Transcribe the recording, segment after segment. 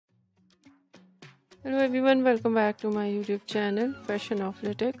Hello everyone, welcome back to my YouTube channel Fashion of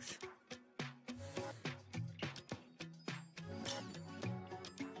Latex.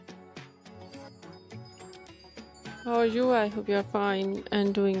 How are you? I hope you are fine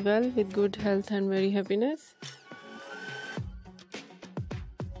and doing well with good health and very happiness.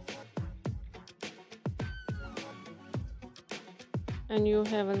 And you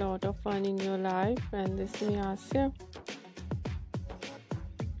have a lot of fun in your life, and this is me Asya.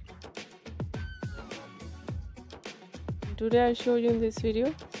 Today I show you in this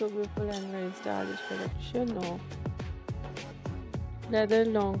video so beautiful and very stylish collection of leather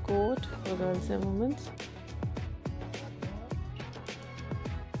long coat for girls and women.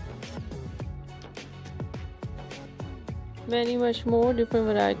 Many much more different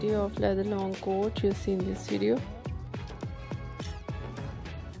variety of leather long coat you see in this video.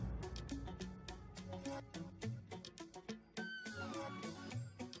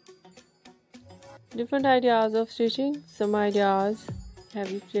 Different ideas of stitching, some ideas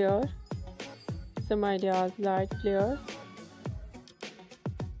heavy flare, some ideas light flare.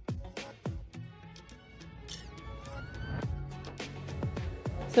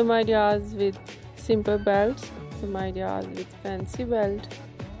 Some ideas with simple belts, some ideas with fancy belt,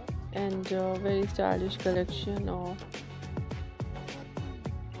 and very stylish collection of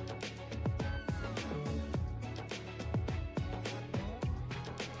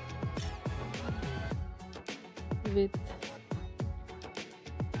with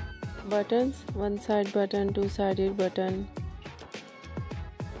buttons, one side button, two-sided button,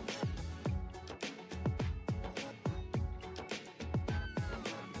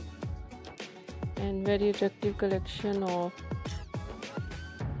 and very attractive collection of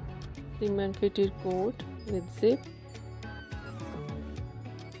slim and fitted coat with zip.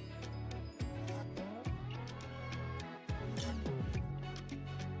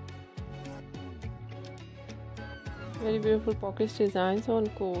 Very beautiful pocket designs on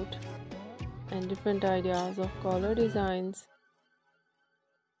coat and different ideas of collar designs.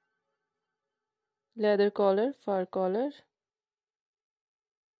 Leather collar, fur collar,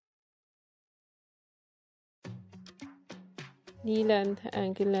 knee length,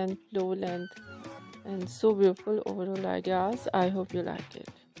 ankle length, low length, and so beautiful overall ideas. I hope you like it.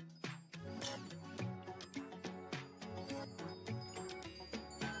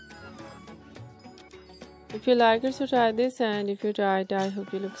 If you like it, so try this, and if you try it, I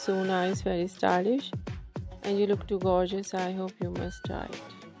hope you look so nice, very stylish, and you look too gorgeous. I hope you must try it.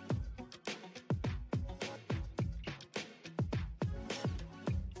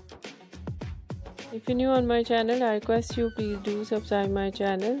 If you're new on my channel, I request you please do subscribe my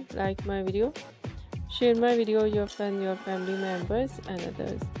channel, like my video, share my video with your friends, your family members and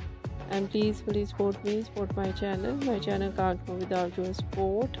others. And please support me, support my channel. My channel can't go without your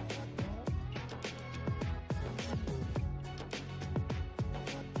support.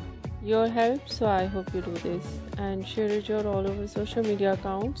 Your help, so I hope you do this and share it your all over social media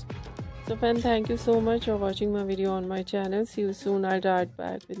accounts. So friend, thank you so much for watching my video on my channel. See you soon. I'll write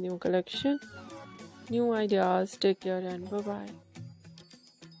back with new collection, new ideas. Take care and bye bye.